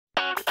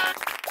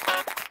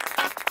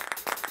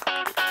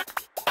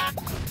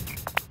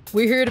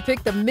We're here to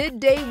pick the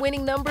midday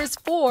winning numbers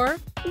for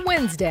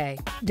Wednesday,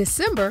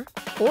 December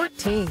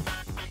 14th.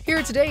 Here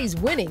are today's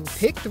winning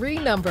Pick 3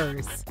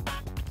 numbers.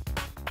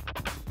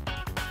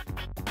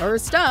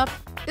 First up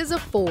is a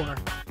 4,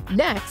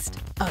 next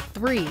a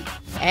 3,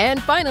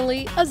 and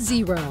finally a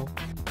 0.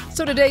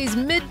 So today's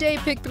midday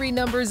Pick 3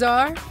 numbers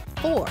are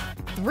 4,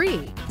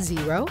 3,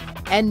 0,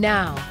 and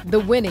now the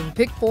winning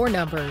Pick 4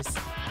 numbers.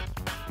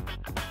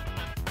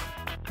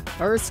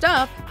 First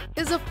up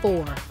is a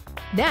 4,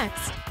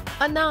 next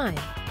a 9,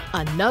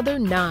 another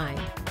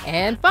 9,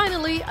 and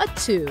finally a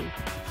 2.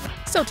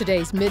 So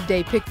today's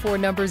midday Pick 4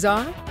 numbers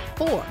are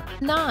 4,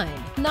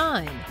 9,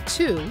 9,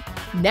 2.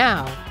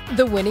 Now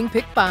the winning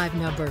Pick 5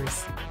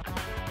 numbers.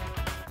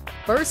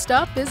 First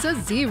up is a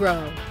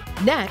 0,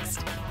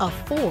 next a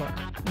 4,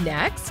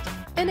 next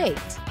an 8,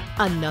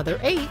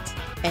 another 8,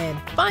 and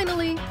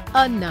finally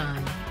a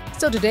 9.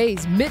 So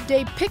today's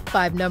midday Pick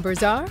 5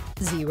 numbers are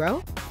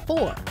 0,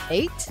 4,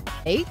 8,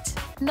 8,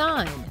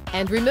 9.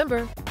 And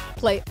remember,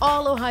 play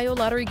all Ohio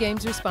Lottery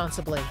games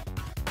responsibly.